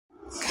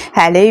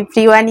Hello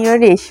everyone, your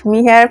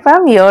Reshmi here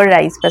from your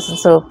Rice Person.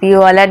 So hope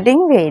you all are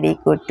doing very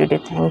good today.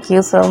 Thank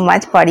you so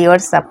much for your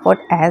support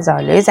as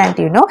always. And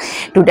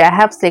today I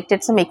have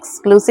selected some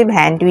exclusive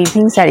hand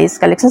weaving sarees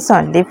collections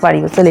only for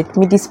you. So let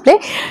me display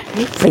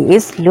the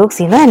face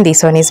looks, and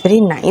this one is very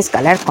nice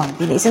color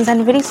combinations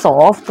and very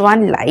soft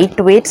one,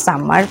 lightweight,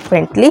 summer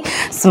friendly,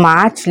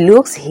 smart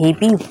looks,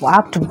 heavy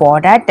worked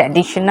border,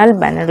 traditional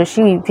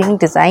Banarosi weaving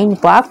design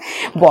work,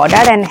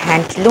 border and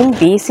handloom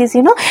base is,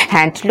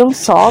 handloom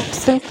soft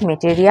silk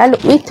material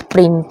with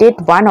printed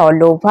one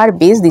all over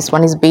base. This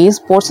one is base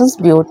portions,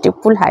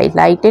 beautiful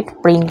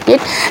highlighted printed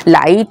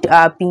light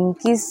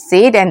pinkish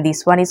shade, and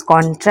this one is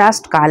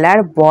contrast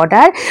color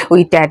border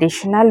with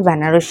traditional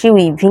Banarosi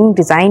weaving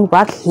design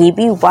work,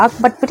 heavy work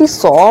but very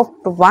soft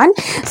one,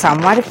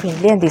 summer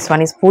friendly, and this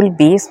one is full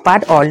base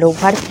part all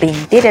over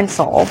printed and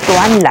soft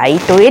one,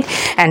 lightweight,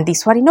 and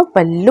this one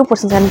pallu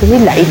portions and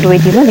very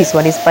lightweight. This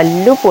one is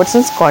pallu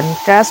portions,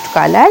 contrast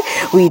color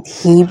with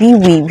heavy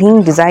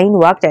weaving design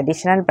work,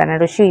 traditional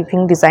Banarosi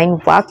weaving design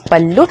work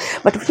pallu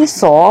but very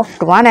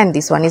soft one, and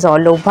this one is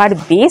all over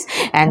base,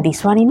 and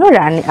this one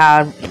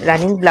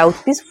running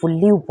blouse piece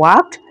fully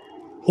worked,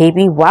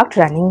 heavy worked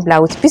running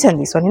blouse piece, and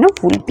this one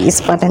full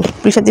base part. And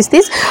please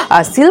this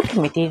silk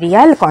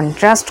material,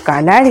 contrast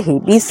color,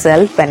 heavy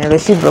self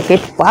Banarosi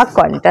brocade work,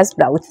 contrast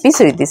blouse piece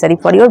with this are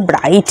for your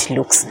bright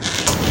looks.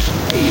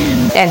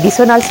 And this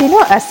one also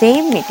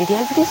same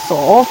material, very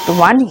soft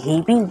one,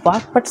 heavy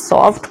work but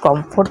soft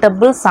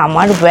comfortable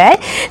summer wear.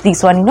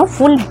 This one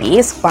full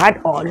base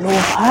part all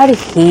over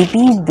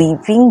heavy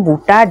weaving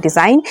buta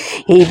design,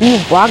 heavy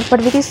work but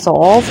very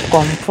soft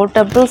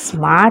comfortable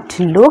smart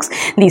looks.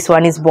 This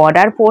one is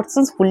border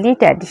portions, fully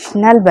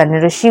traditional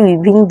Banarosi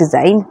weaving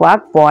design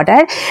work,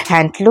 border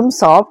handloom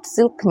soft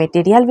silk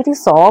material, very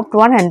soft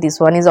one, and this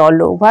one is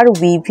all over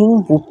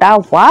weaving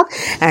buta work,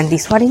 and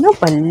this one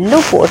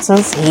pallu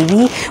portions,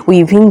 heavy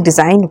weaving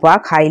design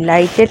work,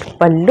 highlighted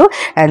pallu,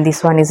 and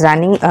this one is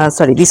running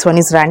this one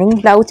is running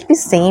blouse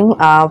piece, same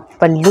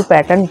pallu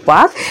pattern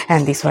work,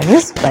 and this one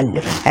is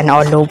pallu and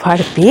all over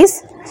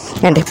base.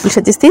 And I will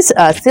suggest this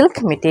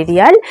silk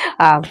material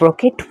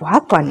brocade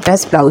work,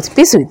 contrast blouse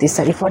piece with this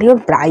saree for your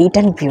bright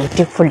and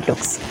beautiful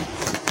looks.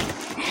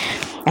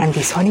 And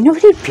this one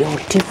very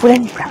beautiful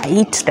and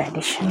bright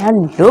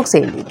traditional looks,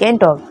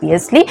 elegant,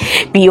 obviously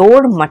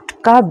pure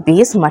matka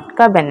base,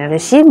 matka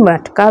Banarosi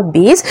matka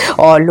base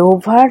all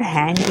over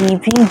hand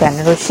weaving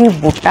Banarosi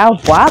buta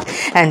work,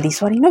 and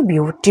this one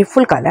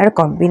beautiful color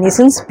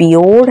combinations,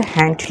 pure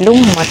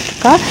handloom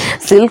matka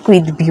silk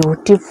with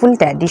beautiful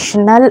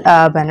traditional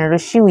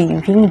Banarosi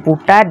weaving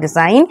buta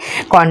design,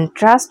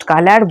 contrast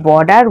color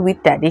border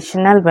with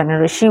traditional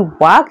Banarosi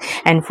work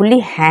and fully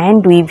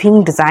hand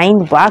weaving design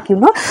work.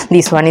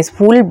 This one is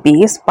full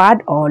base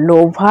part all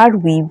over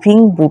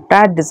weaving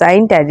buta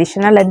design,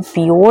 traditional and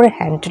pure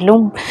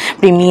handloom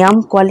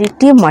premium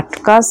quality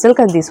matka silk,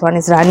 and this one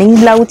is running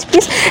blouse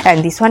piece,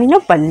 and this one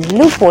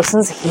pallu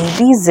portions,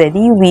 heavy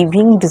zari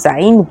weaving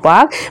design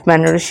work,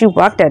 Banarosi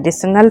work,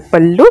 traditional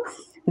pallu.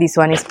 This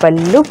one is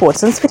pallu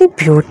portions, very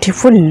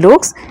beautiful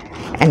looks.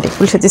 And I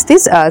will suggest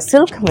this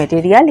silk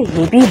material,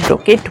 heavy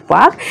brocade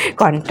work,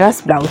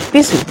 contrast blouse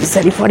piece with this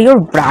saree for your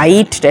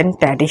bright and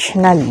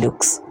traditional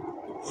looks.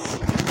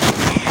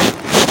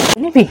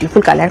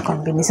 Beautiful color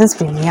combinations,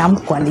 premium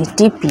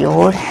quality,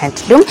 pure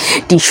handloom,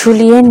 tissue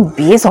linen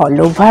base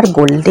all over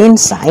golden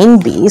sign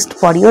based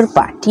for your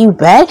party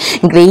wear,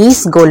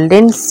 grace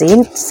golden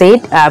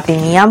set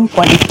premium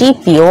quality,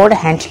 pure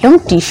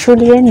handloom, tissue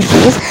linen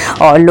base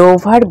all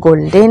over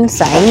golden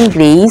sign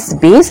grace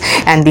base,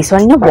 and this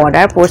one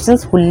border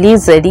portions, fully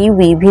zari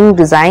weaving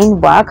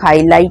design work,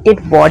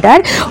 highlighted border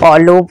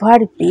all over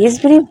base,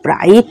 very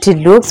bright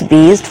looks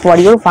based for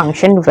your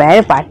function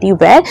wear, party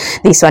wear.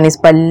 This one is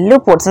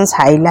pallu portions,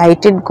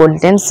 highlighted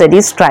golden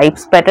zari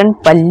stripes pattern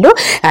pallu,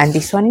 and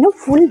this one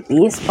full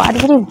base part,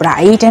 very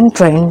bright and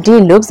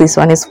trendy looks. This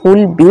one is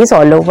full base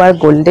all over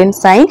golden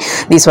sign.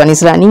 This one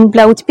is running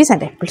blouse piece,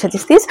 and I will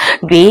suggest this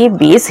grey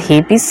base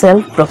heavy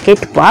self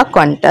brocade work,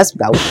 contrast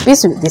blouse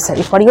piece with this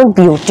saree for your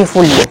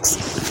beautiful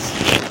looks.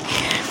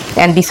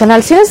 And this one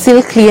also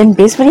silk linen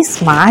base, very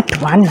smart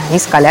one,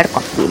 nice color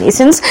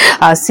combinations,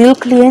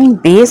 silk linen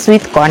base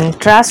with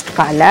contrast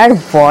color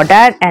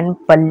border and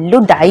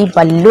pallu, dye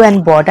pallu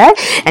and border,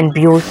 and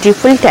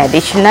beautiful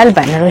traditional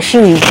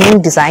Banarosi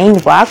weaving design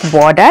work,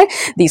 border.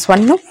 This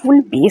one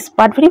full base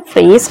part, very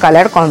fresh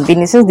color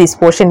combinations. This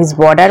portion is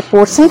border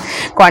portion,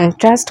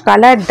 contrast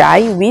color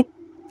dye with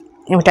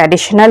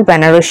traditional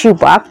Banarosi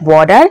work,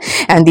 border,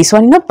 and this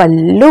one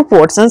pallu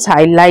portions,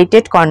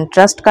 highlighted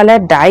contrast color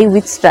dye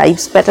with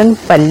stripes pattern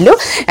pallu,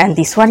 and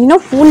this one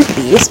full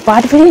base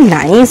part, very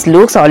nice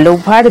looks all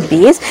over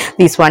base.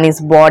 This one is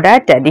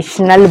border,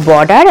 traditional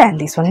border, and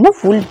this one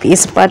full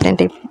base part,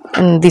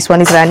 and this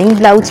one is running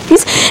blouse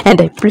piece, and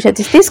I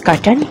purchased this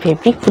cotton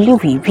fabric fully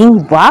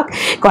weaving work,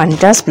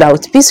 contrast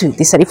blouse piece with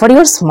this saree for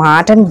your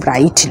smart and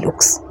bright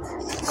looks.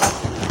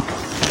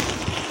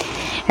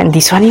 And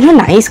this one,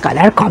 nice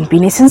color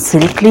combination,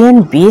 silk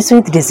and base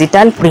with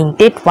digital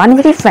printed one,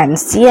 very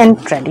fancy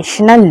and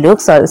traditional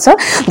looks. Also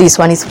this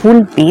one is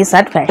full base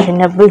at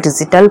fashionable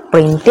digital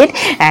printed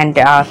and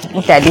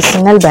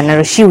traditional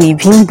Banarasi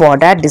weaving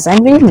border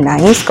design, very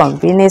nice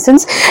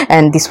combinations.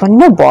 And this one,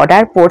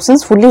 border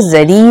portions fully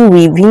zari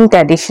weaving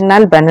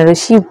traditional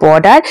Banarasi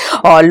border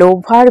all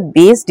over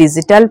base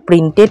digital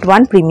printed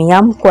one,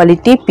 premium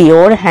quality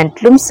pure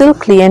handloom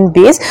silk and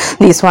base.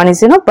 This one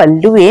is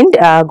pallu end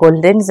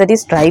golden zari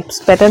stripes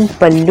pattern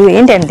pallu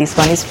end, and this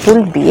one is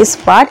full base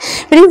part,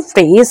 very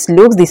fresh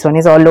looks. This one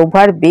is all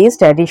over base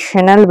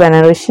traditional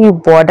Banarasi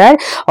border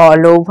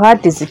all over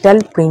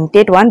digital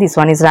printed one. This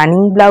one is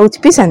running blouse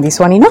piece, and this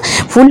one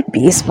full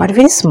base part,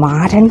 very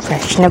smart and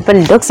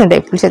fashionable looks. And I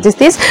will suggest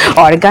this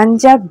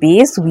organza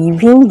base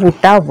weaving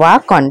buta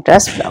work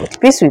contrast blouse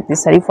piece with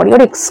this saree for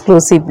your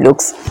exclusive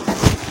looks.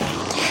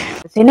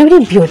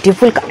 Very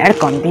beautiful color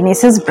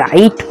combinations,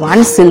 bright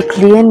one, silk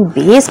and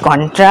base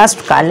contrast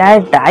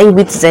color dye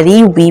with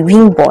zari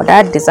weaving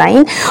border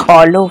design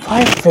all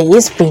over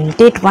face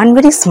printed one,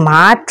 very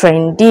smart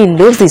trendy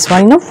looks. This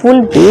one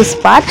full base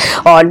part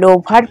all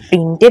over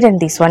printed, and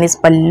this one is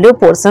pallu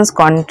portions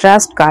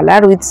contrast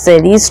color with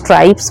zari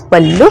stripes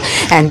pallu,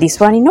 and this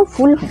one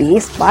full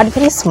base part,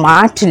 very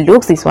smart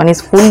looks. This one is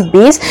full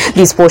base,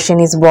 this portion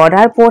is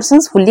border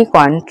portions fully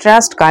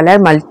contrast color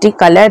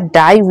multicolor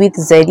dye with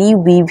zari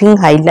weaving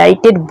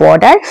highlighted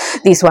border.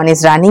 This one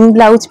is running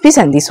blouse piece,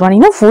 and this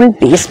one full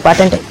base part.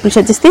 And I will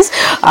suggest this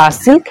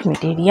silk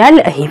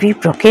material heavy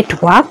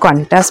brocade work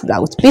contrast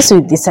blouse piece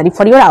with this saree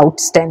for your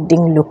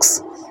outstanding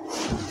looks.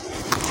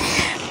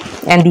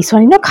 And this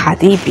one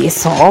khadi base,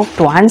 soft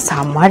one,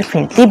 summer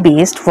friendly,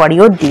 based for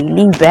your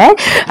daily wear,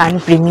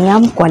 and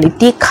premium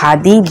quality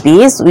khadi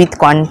base with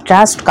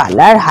contrast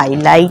color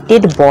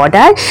highlighted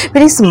border,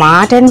 very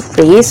smart and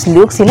fresh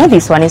looks.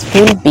 This one is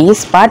full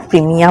base part,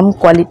 premium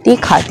quality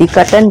khadi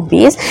cotton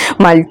base,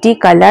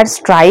 multicolor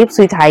stripes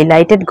with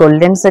highlighted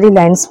golden zari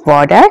lines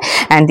border,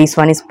 and this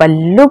one is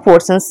pallu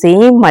portion,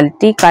 same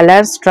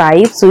multicolor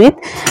stripes with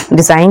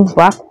design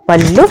work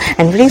pallu,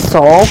 and very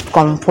soft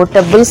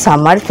comfortable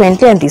summer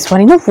friendly. And this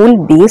one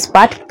full base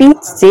part, peach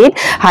shade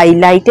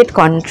highlighted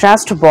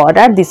contrast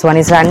border. This one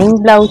is running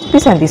blouse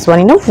piece, and this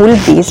one full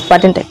base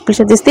part. And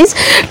picture this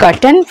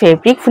cotton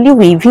fabric fully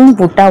weaving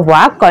buta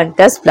work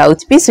contrast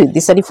blouse piece with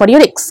this saree for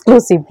your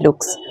exclusive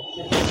looks.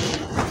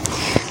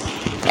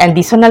 And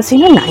this one also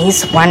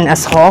nice one, a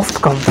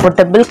soft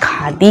comfortable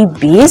khadi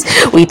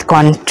base with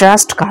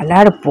contrast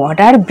color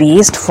border,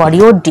 based for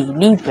your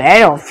daily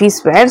wear,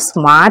 office wear,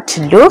 smart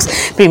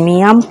looks,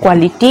 premium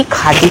quality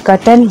khadi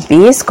cotton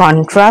base,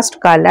 contrast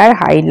color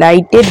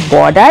highlighted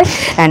border,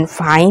 and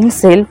fine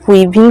self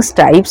weaving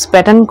stripes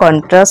pattern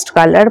contrast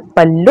color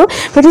pallu,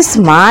 very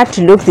smart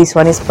look. This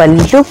one is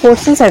pallu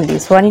portions, and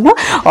this one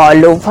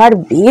all over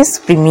base,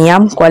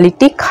 premium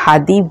quality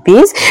khadi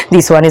base.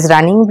 This one is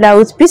running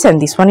blouse piece,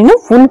 and this one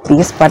full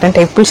base part. And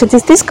type is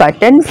this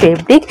cotton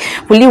fabric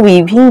fully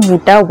weaving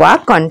buta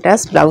work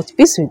contrast blouse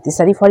piece with this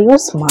saree for your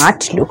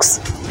smart looks.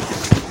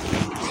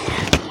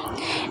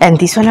 And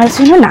this one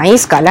also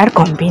nice color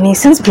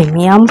combinations,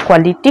 premium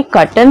quality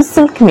cotton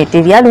silk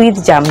material with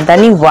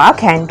jamdani work,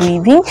 hand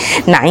weaving,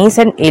 nice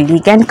and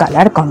elegant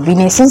color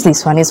combinations.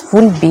 This one is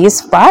full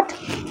base part.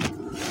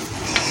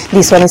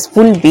 This one is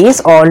full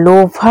base all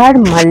over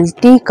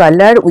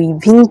multi-color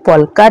weaving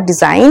polka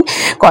design,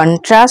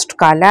 contrast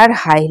color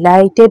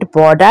highlighted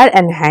border,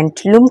 and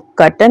handloom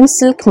cotton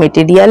silk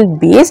material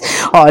base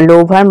all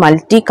over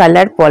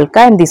multi-color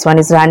polka. And this one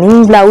is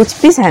running blouse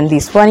piece, and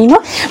this one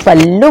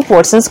pallu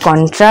portions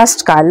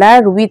contrast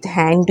color with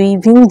hand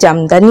weaving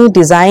jamdani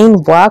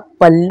design work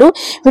pallu,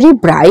 very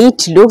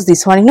bright looks.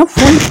 This one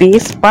full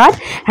base part,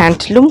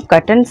 handloom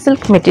cotton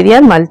silk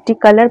material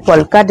multi-color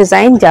polka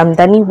design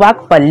jamdani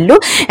work pallu,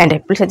 and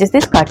I will suggest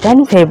this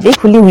cotton fabric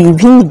fully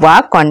weaving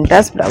work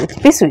contrast blouse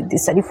piece with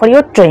this saree for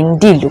your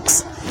trendy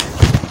looks.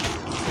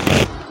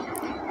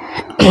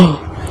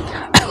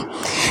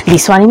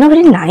 This one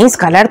very nice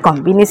color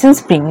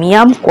combinations,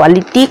 premium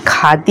quality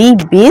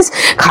khadi base,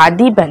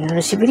 khadi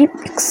Banarasi, very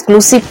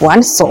exclusive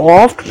one,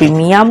 soft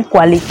premium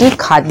quality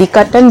khadi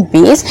cotton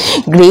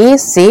base, grey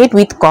shade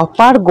with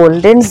copper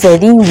golden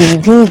zari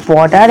weaving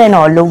border and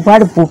all over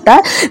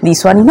buta.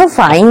 This one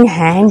fine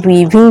hand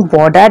weaving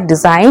border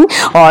design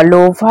all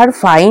over,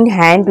 fine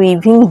hand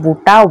weaving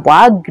buta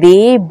work,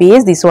 grey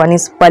base. This one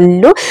is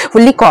pallu,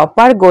 fully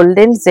copper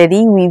golden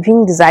zari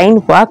weaving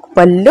design work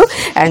pallu,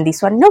 and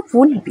this one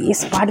full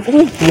base part,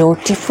 very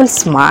beautiful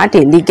smart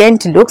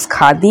elegant looks,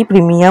 khadi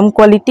premium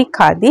quality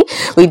khadi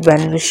with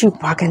Banarasi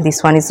work. And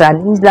this one is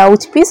running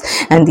blouse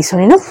piece, and this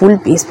one full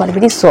base part,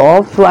 very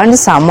soft one,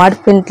 summer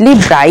friendly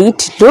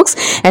bright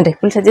looks. And I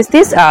will suggest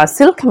this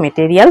silk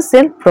material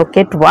self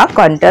brocade work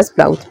contrast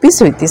blouse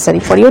piece with this saree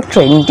for your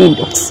trendy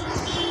looks.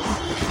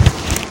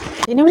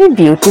 Very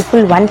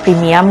beautiful one,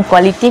 premium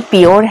quality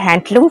pure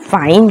handloom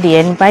fine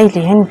layer by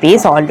layer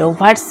base all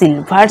over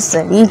silver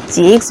zari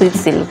checks with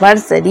silver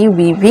zari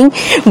weaving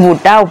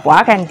buta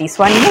work, and this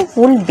one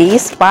full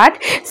base part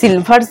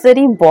silver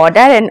zari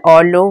border and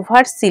all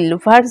over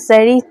silver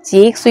zari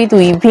checks with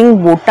weaving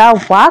buta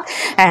work,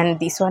 and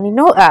this one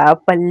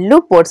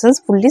pallu portions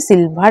fully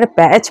silver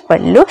patch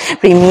pallu,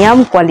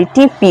 premium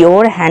quality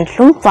pure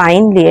handloom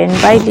fine layer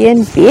by layer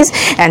base,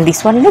 and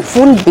this one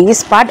full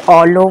base part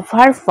all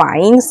over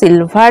fine silver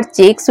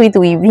checks with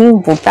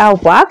weaving buta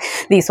work.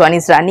 This one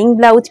is running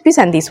blouse piece,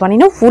 and this one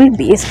full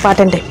base part,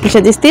 and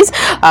this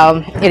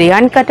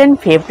rayon cotton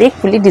fabric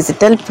fully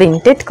digital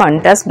printed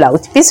contrast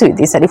blouse piece with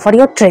this for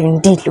your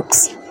trendy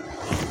looks.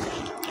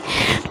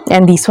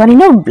 And this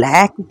one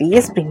black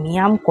base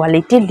premium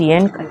quality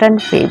rayon cotton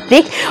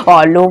fabric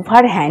all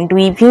over hand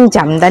weaving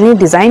jamdani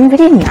design,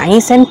 very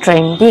nice and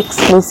trendy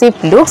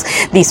exclusive looks.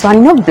 This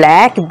one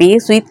black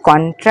base with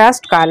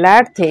contrast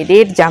color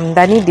threaded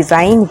jamdani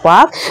design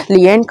work,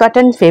 rayon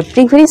cotton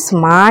fabric, very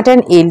smart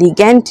and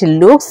elegant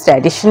looks,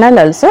 traditional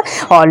also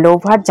all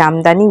over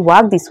jamdani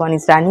work. This one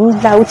is running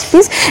blouse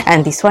piece,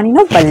 and this one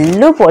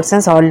pallu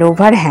portions all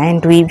over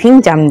hand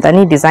weaving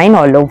jamdani design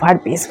all over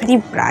base, very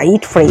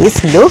bright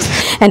fresh looks.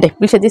 And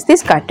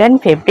this cotton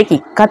fabric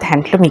ikat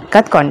handloom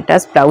ikat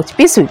contrast blouse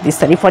piece with this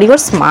saree for your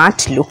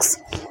smart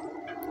looks.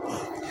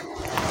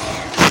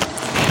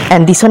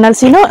 And this one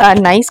also a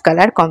nice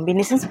color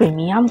combinations,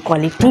 premium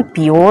quality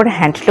pure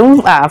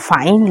handloom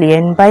fine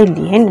layer by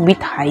layer with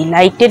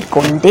highlighted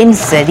golden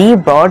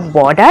zari broad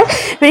border,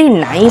 very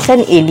nice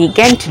and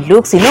elegant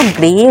looks,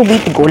 gray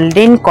with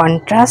golden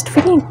contrast,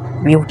 very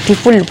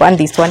beautiful one.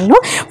 This one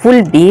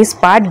full base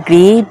part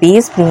gray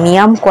base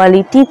premium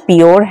quality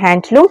pure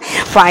handloom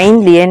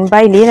fine layer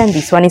by layer, and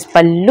this one is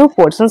pallu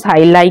portions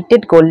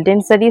highlighted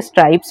golden zari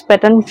stripes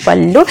pattern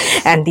pallu,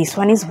 and this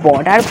one is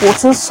border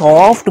portion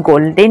soft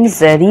golden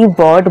zari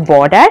broad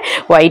border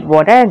white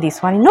border, and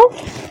this one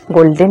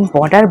golden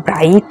border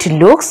bright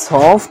looks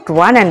soft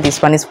one, and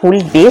this one is full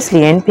base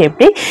layer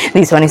fabric.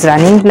 This one is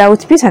running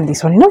blouse piece, and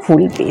this one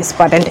full base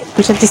part, and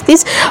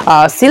this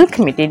silk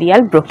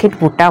material brocade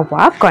buta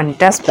work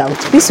contrast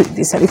blouse piece with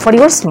this for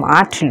your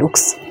smart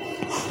looks.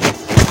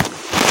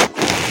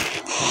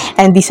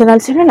 And this one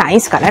also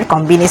nice color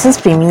combinations,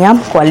 premium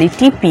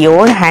quality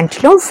pure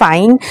handloom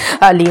fine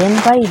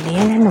layer by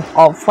layer and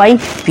off-white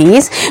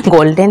base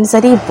golden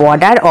zari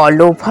border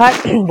all over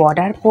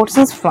border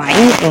portions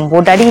fine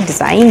embroidery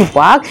design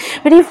work,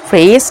 very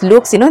fresh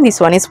looks. This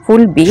one is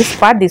full base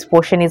part, this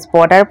portion is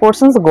border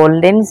portions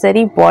golden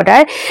zari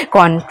border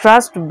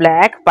contrast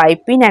black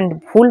piping,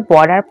 and full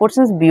border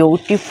portions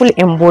beautiful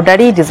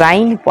embroidery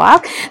design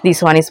work.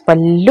 This one is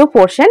pallu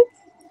portion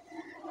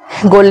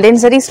golden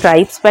zari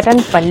stripes pattern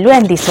pallu,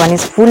 and this one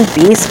is full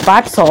base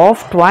part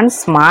soft one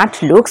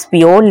smart looks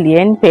pure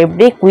layer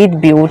fabric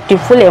with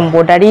beautiful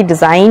embroidery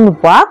design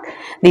work.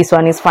 This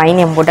one is fine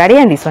embroidery,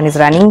 and this one is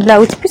running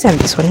blouse piece, and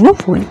this one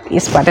full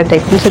base part, and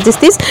type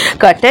this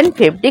cotton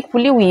fabric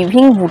fully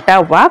weaving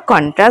buta work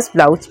contrast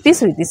blouse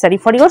piece with this saree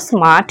for your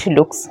smart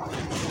looks.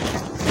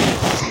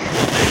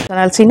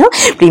 Also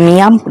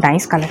premium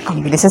nice color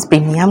combinations,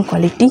 premium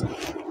quality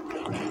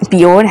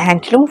pure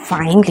handloom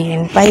fine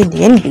layer by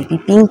layer baby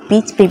pink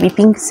peach baby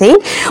pink shade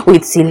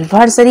with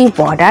silver zari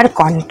border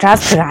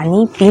contrast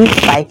rani pink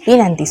piping,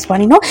 and this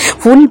one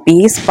full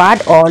base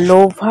part all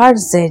over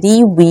zari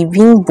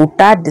weaving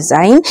buta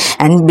design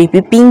and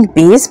baby pink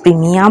base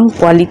premium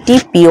quality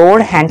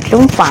pure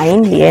handloom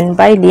fine layer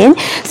by layer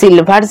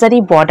silver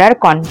zari border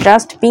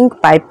contrast pink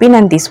piping,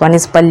 and this one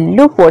is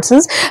pallu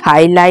portions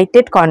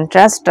highlighted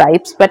contrast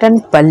stripes pattern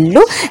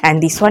pallu,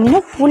 and this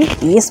one full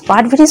base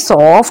part very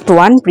soft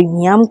one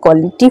premium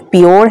quality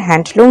pure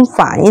handloom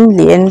fine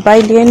layer by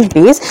layer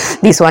base.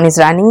 This one is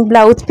running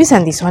blouse piece,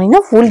 and this one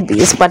full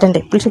base part, and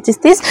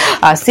this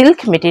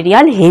silk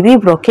material heavy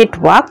brocade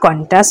work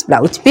contrast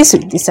blouse piece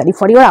with this saree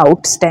for your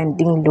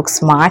outstanding look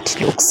smart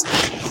looks.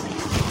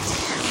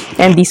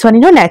 And this one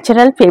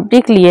natural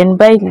fabric layer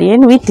by layer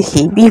with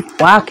heavy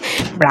work,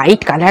 bright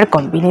color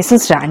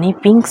combinations rani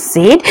pink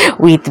shade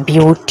with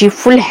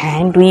beautiful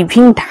hand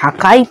weaving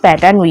dhakai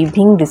pattern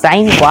weaving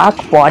design work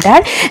border,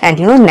 and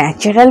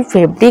natural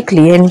fabric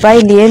layer by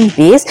layer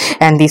base,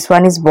 and this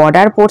one is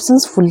border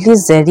portions fully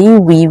zari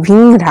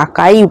weaving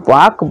dhakai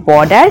work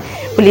border,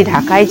 fully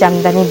dhakai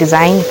jamdani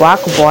design work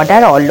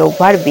border all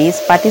over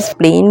base part is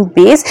plain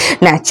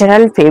base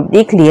natural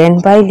fabric layer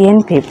by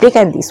layer fabric,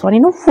 and this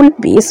one full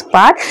base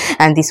part,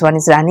 and this one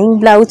is running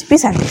blouse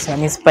piece, and this one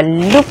is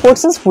pallu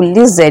portions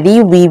fully zari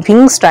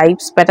weaving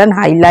stripes pattern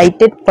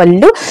highlighted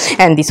pallu,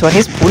 and this one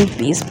is full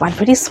base part,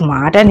 very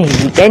smart and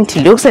elegant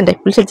looks, and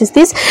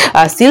this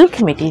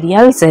silk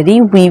material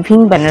zari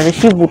weaving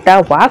Banarasi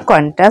buta work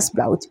contrast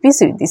blouse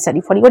piece with this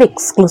saree for your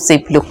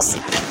exclusive looks.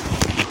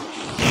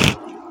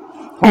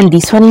 And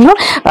this one,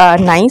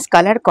 nice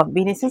color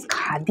combinations,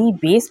 khadi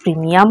base,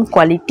 premium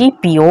quality,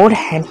 pure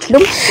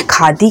handloom,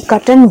 khadi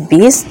cotton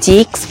base,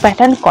 checks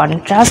pattern,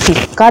 contrast,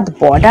 ikat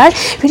border,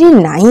 very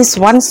nice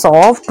one,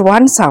 soft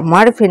one,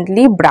 summer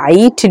friendly,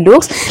 bright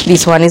looks.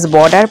 This one is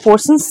border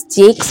portions,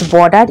 checks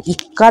border,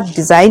 ikat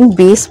design,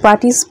 base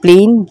part is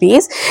plain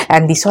base.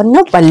 And this one,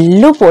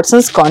 pallu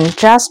portions,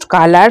 contrast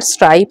color,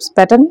 stripes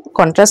pattern,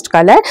 contrast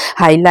color,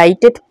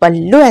 highlighted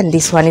pallu. And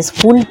this one is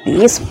full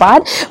base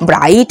part,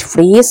 bright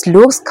fresh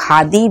looks,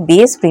 khadi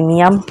base,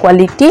 premium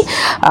quality,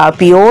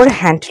 pure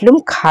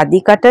handloom,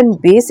 khadi cotton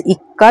base,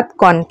 ikat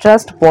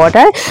contrast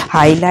border,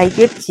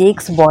 highlighted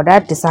checks border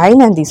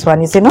design. And this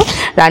one is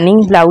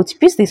running blouse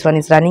piece. This one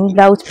is running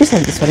blouse piece,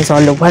 and this one is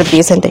all over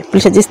base. And I will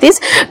suggest this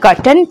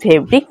cotton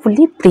fabric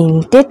fully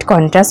printed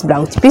contrast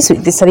blouse piece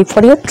with this saree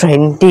for your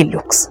trendy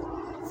looks.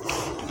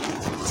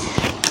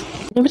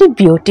 Very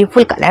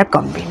beautiful color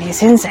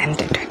combinations and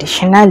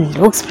traditional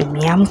looks,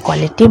 premium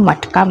quality,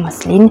 matka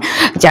muslin,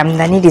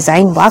 jamdani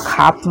design work,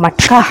 half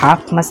matka,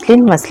 half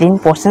muslin, muslin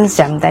portions,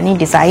 jamdani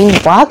design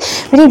work.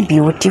 Very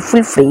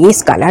beautiful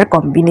fresh color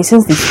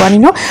combinations. This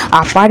one,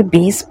 upper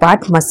base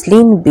part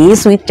muslin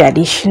base with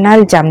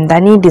traditional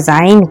jamdani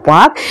design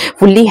work,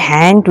 fully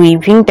hand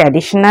weaving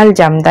traditional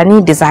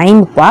jamdani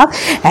design work,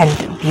 and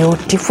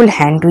beautiful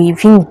hand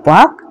weaving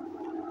work.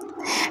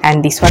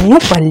 And this one,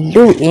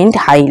 pallu end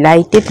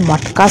highlighted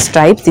matka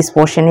stripes. This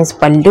portion is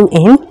pallu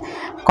end,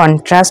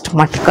 contrast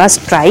matka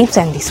stripes.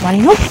 And this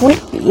one, full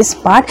base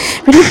part,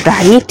 very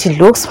bright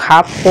looks.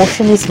 Half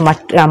portion is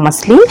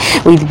muslin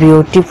with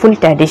beautiful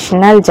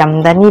traditional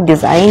jamdani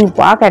design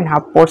work, and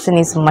half portion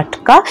is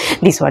matka.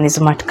 This one is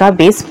matka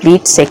base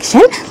split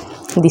section.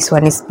 This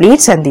one is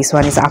pleats, and this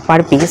one is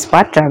upper base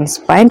part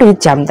transparent with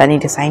jamdani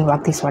design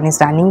work. This one is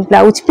running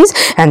blouse piece,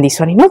 and this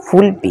one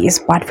full base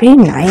part, very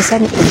nice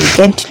and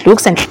elegant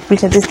looks. And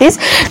which is this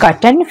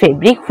cotton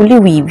fabric fully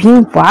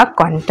weaving work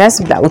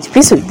contrast blouse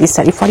piece with this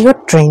saree for your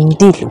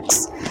trendy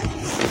looks.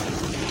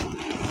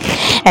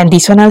 And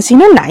this one also,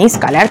 nice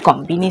color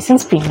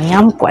combinations,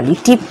 premium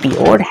quality,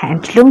 pure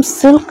handloom,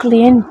 silk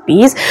linen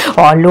base,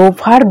 all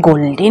over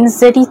golden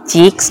zari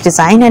checks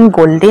design and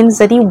golden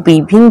zari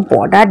weaving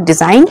border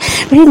design.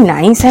 Very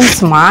nice and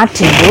smart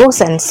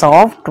looks and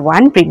soft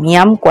one,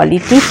 premium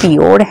quality,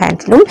 pure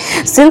handloom,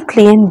 silk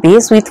linen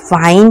base with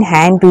fine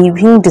hand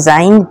weaving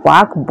design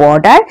work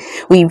border,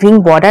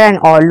 weaving border, and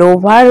all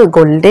over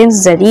golden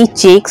zari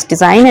checks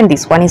design. And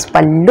this one is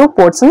pallu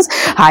portions,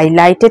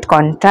 highlighted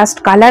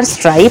contrast color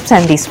stripes.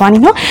 And this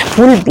one,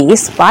 full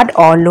base part,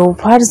 all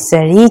over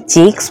zari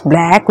checks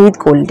black with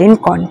golden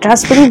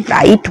contrast, very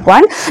bright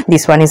one.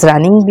 This one is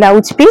running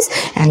blouse piece,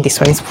 and this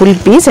one is full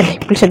base. And I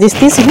will suggest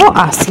this,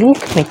 a silk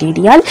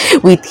material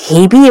with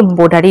heavy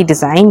embroidery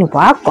design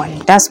work,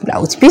 contrast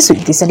blouse piece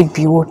with this very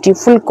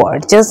beautiful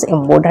gorgeous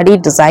embroidery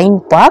design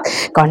work,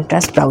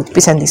 contrast blouse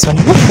piece. And this one,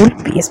 full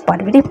base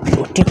part, very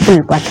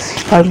beautiful one.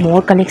 For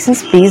more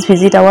collections, please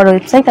visit our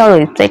website. Our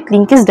website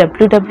link is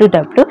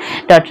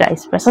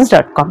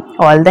www.ricepassions.com.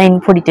 all the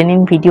info written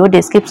in video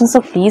description,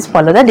 so please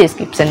follow the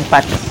description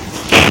part.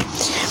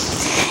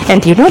 And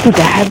today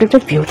I have a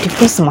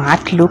beautiful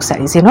smart look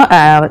sarees,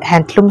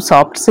 handloom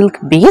soft silk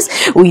base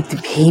with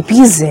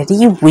heavy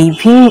zari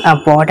weaving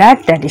border,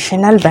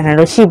 traditional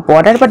Banarasi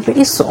border, but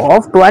very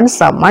soft one,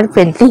 summer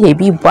friendly,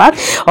 heavy work,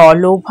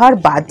 all over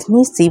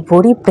badhni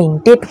sivori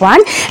printed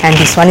one. And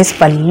this one is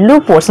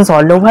pallu portions,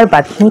 all over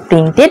badhni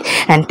printed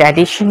and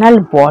traditional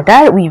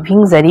border,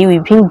 weaving zari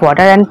weaving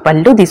border and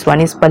pallu. This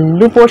one is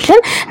pallu portion,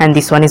 and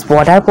this one is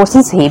border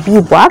portions, heavy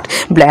work,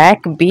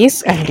 black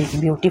base, and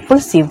beautiful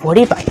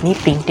sivori badhni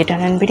printed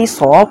and very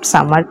soft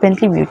summer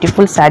friendly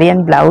beautiful saree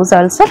and blouse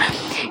also.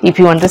 If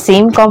you want the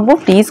same combo,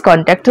 please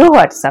contact through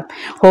WhatsApp.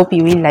 Hope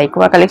you will like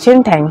our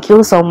collection. Thank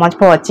you so much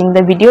for watching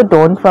the video.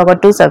 Don't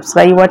forget to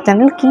subscribe our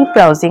channel. Keep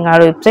browsing our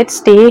website.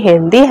 Stay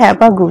healthy.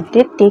 Have a good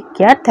day. Take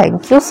care.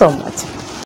 Thank you so much.